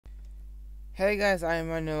Hey guys, I am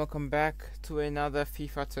Manu. Welcome back to another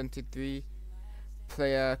FIFA 23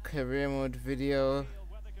 player career mode video.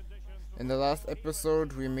 In the last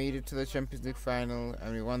episode, we made it to the Champions League final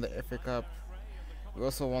and we won the FA Cup. We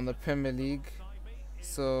also won the Premier League.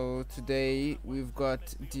 So today we've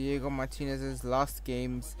got Diego Martinez's last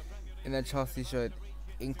games in the Chelsea shirt,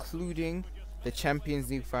 including the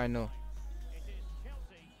Champions League final.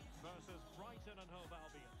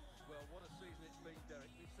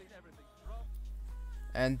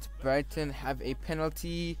 And Brighton have a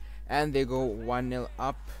penalty and they go 1-0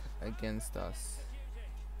 up against us.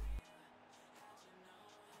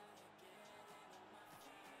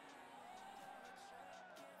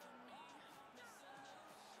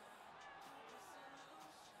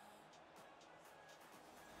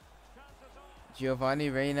 Giovanni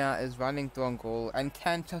Reina is running through on goal, and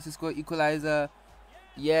can Chelsea score equalizer?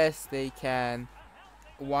 Yes, they can.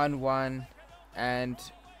 1-1 and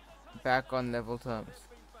back on level terms.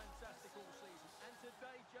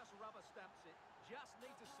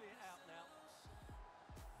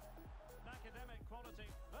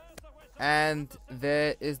 And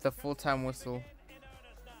there is the full-time whistle.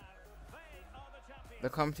 The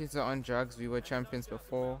competitions are on drugs. We were champions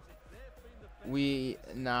before. We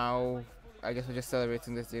now, I guess we're just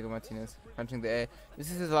celebrating this. Diego Martinez punching the air.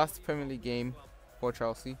 This is his last Premier League game for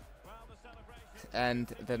Chelsea. And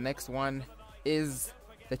the next one is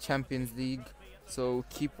the Champions League. So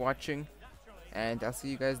keep watching and I'll see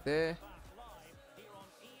you guys there.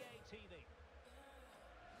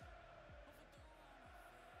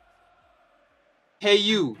 Hey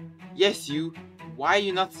you, yes you, why are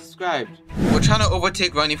you not subscribed? We're trying to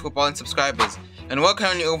overtake Running Football in subscribers, and we're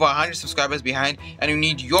currently over 100 subscribers behind, and we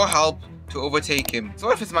need your help to overtake him.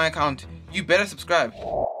 So if it's my account, you better subscribe.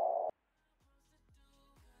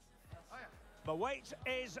 The wait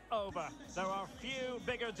is over. There are few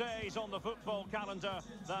bigger days on the football calendar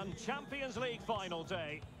than Champions League final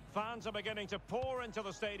day. Fans are beginning to pour into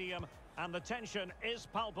the stadium, and the tension is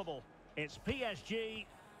palpable. It's PSG.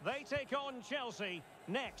 They take on Chelsea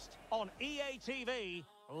next on EA TV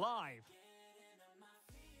Live.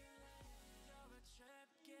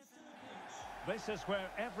 This is where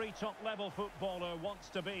every top-level footballer wants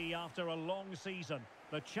to be after a long season.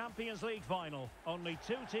 The Champions League final. Only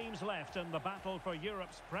two teams left in the battle for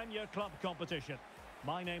Europe's Premier Club competition.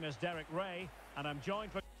 My name is Derek Ray, and I'm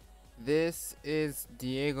joined for... This is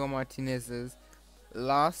Diego Martinez's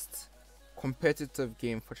last competitive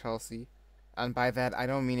game for Chelsea. And by that, I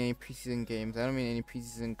don't mean any preseason games. I don't mean any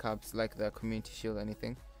preseason cups like the Community Shield or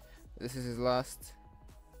anything. This is his last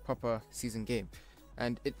proper season game.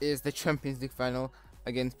 And it is the Champions League final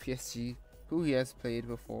against PSG, who he has played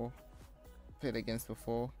against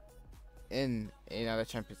before in another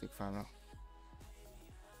Champions League final.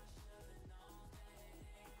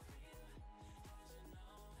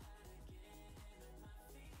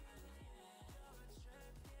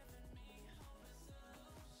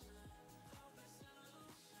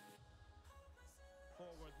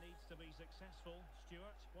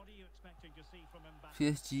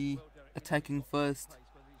 PSG attacking first.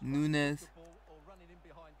 Nunes,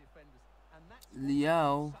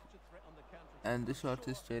 Liao, and the shot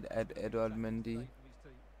is straight at Edouard Mendy.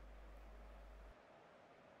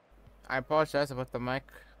 I apologize about the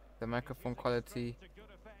microphone quality.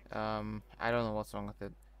 I don't know what's wrong with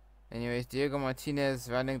it. Anyways, Diego Martinez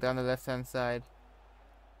running down the left hand side,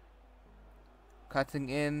 cutting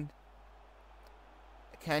in.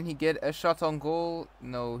 Can he get a shot on goal?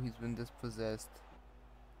 No, he's been dispossessed.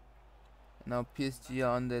 Now PSG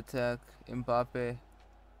are on the attack. Mbappe,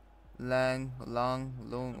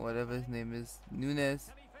 Long, whatever his name is,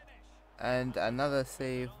 Nunes, and another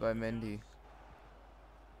save by Mendy.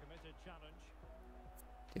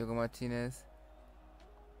 Diego Martinez.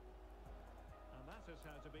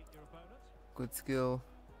 Good skill.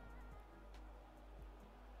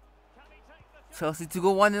 Chelsea to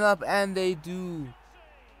go 1-0 up, and they do.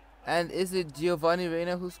 And is it Giovanni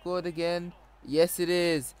Reina who scored again? Yes, it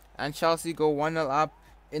is. And Chelsea go 1-0 up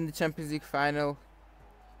in the Champions League final.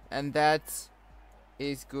 And that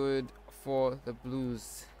is good for the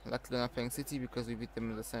Blues. Luckily not playing City because we beat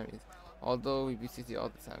them in the semis. Although we beat City all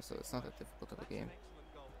the time, so it's not that difficult of a game.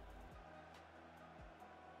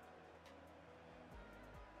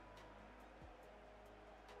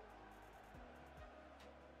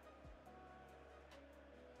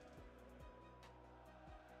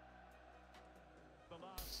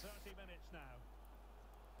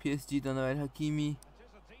 PSG done the right, Hakimi.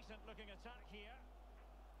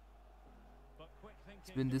 It's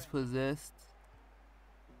been dispossessed.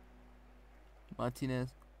 Martinez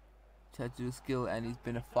tried to do skill and he's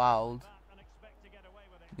been fouled.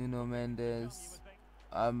 Nuno Mendes.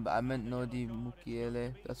 I meant Nodi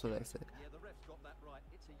Mukiele. That's what I said. Yeah, the ref's got that right.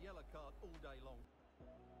 It's a yellow card all day long.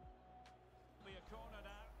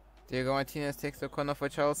 Diego Martinez takes the corner for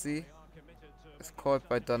Chelsea. It's caught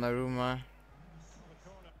by Donnarumma.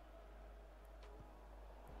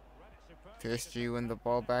 PSG win the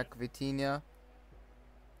ball back. Vitinha.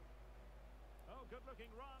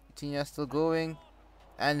 Vitinha still going.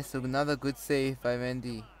 And it's another good save by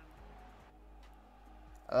Mendy.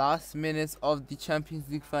 Last minutes of the Champions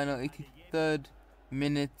League final, 83rd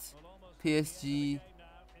minute. PSG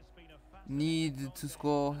need to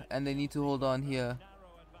score and they need to hold on here.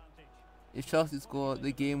 If Chelsea score,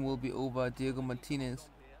 the game will be over. Diego Martinez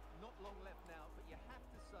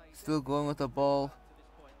still going with the ball.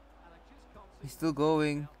 He's still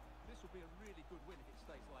going.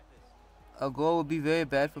 A goal would be very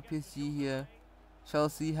bad for PSG here.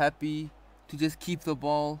 Chelsea happy to just keep the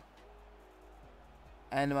ball.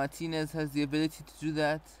 And Martinez has the ability to do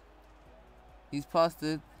that. He's passed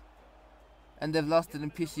it. And they've lost it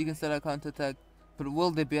and PSG can start a counter-attack. But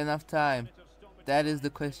will there be enough time? That is the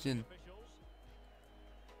question.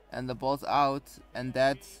 And the ball's out. And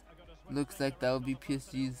that looks like that will be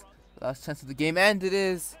PSG's last chance of the game. And it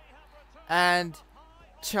is. And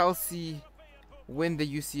Chelsea win the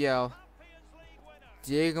UCL.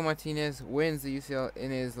 Diego Martinez wins the UCL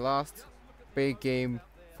in his last big game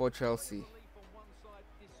for Chelsea.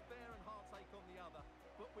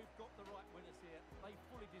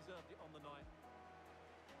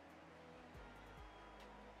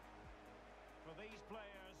 For these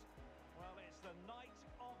players, well, it's the night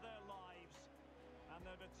of their lives, and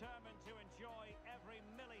they're determined to enjoy every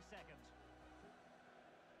millisecond.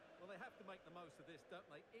 Well, they have to make the most of this, don't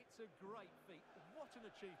they? It's a great feat. What an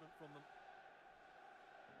achievement from them.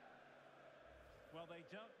 Well, they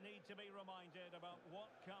don't need to be reminded about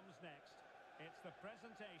what comes next. It's the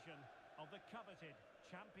presentation of the coveted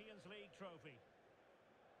Champions League trophy.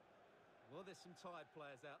 Well, there's some tired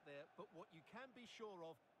players out there, but what you can be sure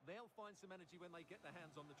of, they'll find some energy when they get their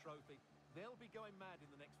hands on the trophy. They'll be going mad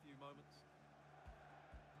in the next few moments.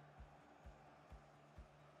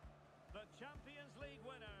 The Champions League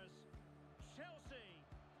winners, Chelsea.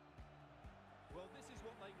 Well, this is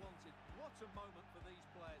what they wanted. What a moment for these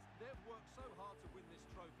players. They've worked so hard to win this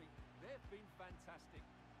trophy. They've been fantastic.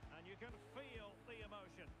 And you can feel the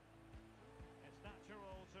emotion. It's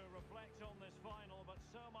natural to reflect on this final, but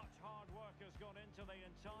so much hard work has gone into the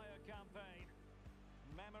entire campaign.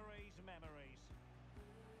 Memories, memories.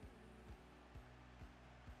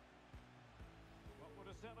 What would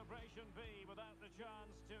a celebration be without the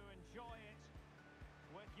chance to enjoy it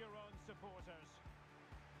with your own supporters?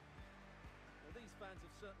 Well, these fans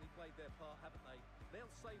have certainly played their part, haven't they?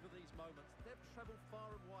 They'll savour these moments. They've travelled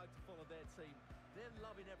far and wide to follow their team. They're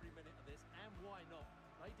loving every minute of this, and why not?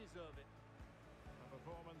 They deserve it. A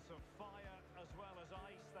performance of fire as well as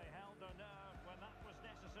ice. They held their nerve when that was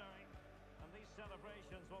necessary. And these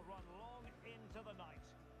celebrations will run long into the night.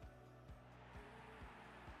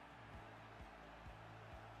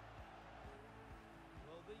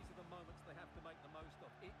 Well, these are the moments they have to make the most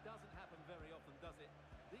of. It doesn't happen very often, does it?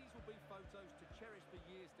 These will be photos to cherish for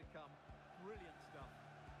years to come. Brilliant stuff.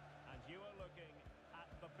 And you are looking at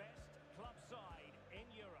the best club side in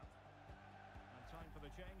Europe. And time for the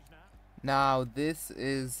change now. Now this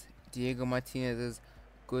is Diego Martinez's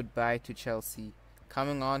goodbye to Chelsea,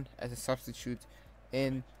 coming on as a substitute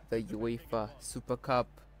in the UEFA Super Cup.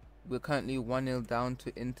 We're currently 1-0 down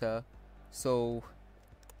to Inter, so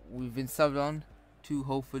we've been subbed on to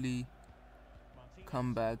hopefully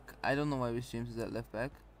come back. I don't know why Rich James is at left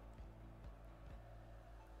back.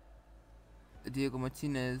 Diego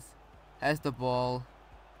Martinez has the ball.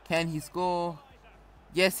 Can he score?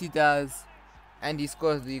 Yes, he does. And he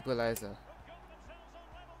scores the equalizer.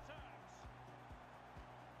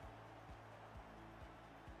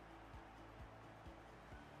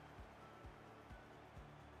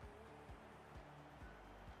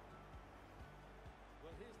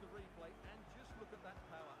 Well, here's the replay, and just look at that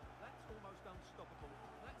power. That's almost unstoppable.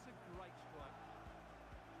 That's a great strike.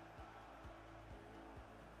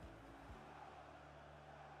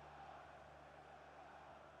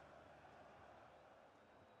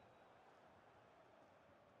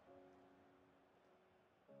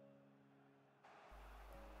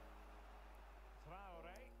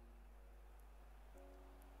 Traore.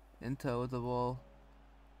 Inter with the ball.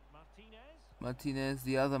 Martinez,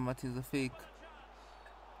 the other Martinez, a fake.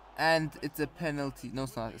 And it's a penalty. No,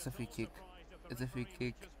 it's not. It's a free kick. It's a free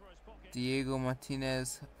kick. Diego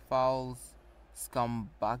Martinez fouls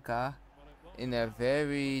Skambaka in a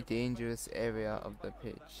very dangerous area of the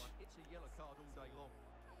pitch. It's a yellow card all day long.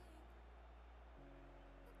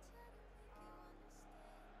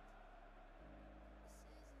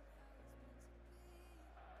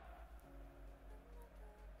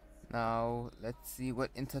 Now let's see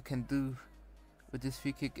what Inter can do with this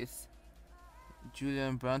free kick. It's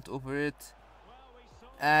Julian Brandt over it,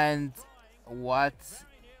 and what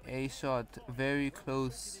a shot, very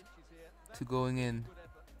close to going in.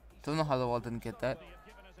 Don't know how the wall didn't get that.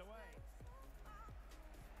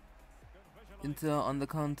 Inter on the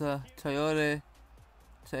counter. Traore,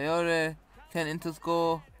 can Inter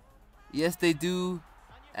score? Yes they do,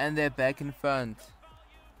 and they're back in front.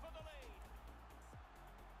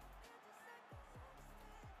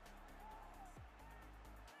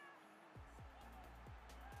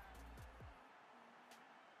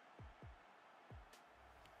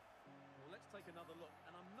 Take another look,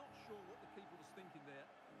 and I'm not sure what the keeper was thinking there.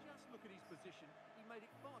 Just look at his position. He made it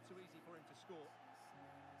far too easy for him to score.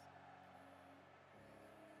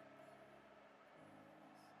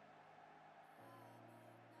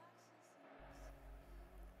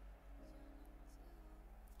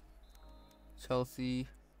 Chelsea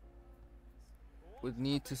would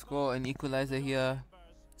need to score an equalizer here.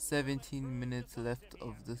 17 minutes left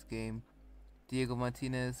of this game. Diego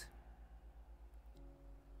Martinez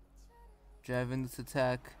driving this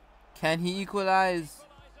attack. Can he equalize?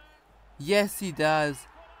 Yes, he does.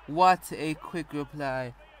 What a quick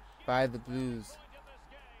reply by the Blues.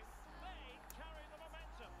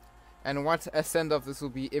 And what a send-off this will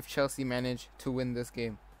be if Chelsea manage to win this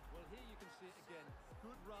game. Well, here you can see it again.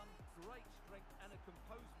 Good run, great strength, and a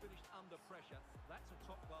composed finish under pressure. That's a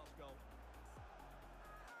top-class goal.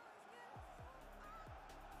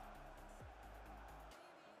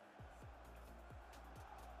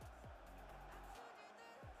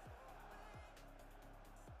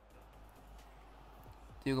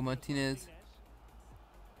 Diego Martinez,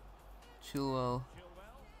 Chilwell,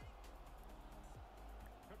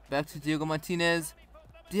 back to Diego Martinez,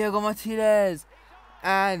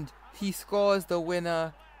 and he scores the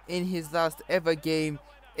winner in his last ever game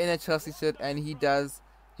in a Chelsea shirt, and he does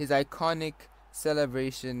his iconic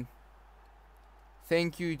celebration.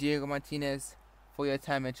 Thank you, Diego Martinez, for your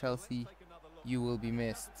time at Chelsea. You will be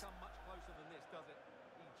missed.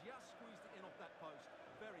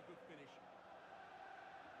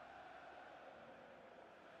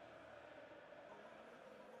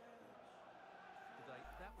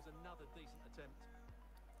 That was another decent attempt.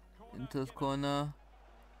 Inter's corner.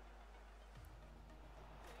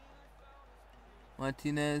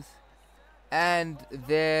 Martinez. And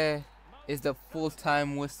there is the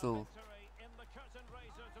full-time whistle.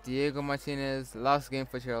 Diego Martinez, last game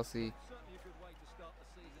for Chelsea.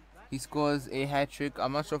 He scores a hat-trick.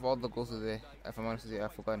 I'm not sure if all the goals are there. If I'm honest with you,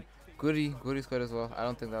 I've forgotten. Goody scored as well. I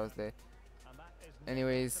don't think that was there.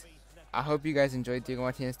 Anyways, I hope you guys enjoyed Diego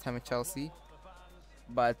Martinez's time at Chelsea.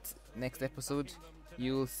 But next episode,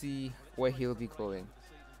 you will see where he'll be going.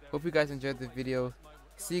 Hope you guys enjoyed the video.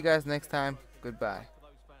 See you guys next time. Goodbye.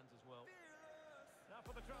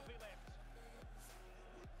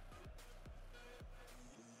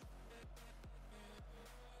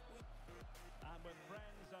 And with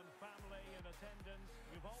friends and family in attendance,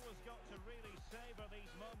 you've always got to really savour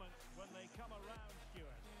these moments when they come around,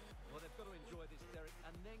 Stuart. Well, they've got to enjoy this, Derek,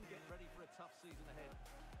 and then get ready for a tough season ahead.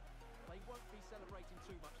 They won't be celebrating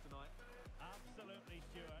too much tonight. Absolutely,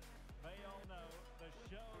 Stuart. They all know the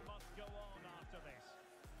show must go on after this.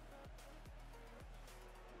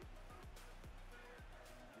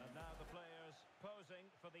 And now the players posing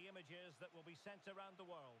for the images that will be sent around the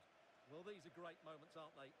world. Well, these are great moments,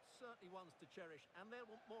 aren't they? Certainly ones to cherish, and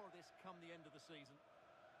they'll want more of this come the end of the season.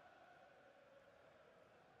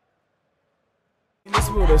 In this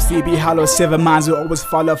world of CB Hollow, 7 minds will always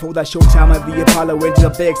follow. For that short time of the Apollo, into the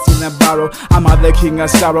bag, stealing and borrow. I'm not the king of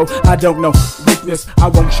sorrow. I don't know weakness, I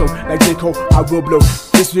won't show. Like J. Cole, I will blow.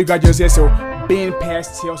 Disregard your so being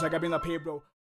past tails like I've been up here, bro.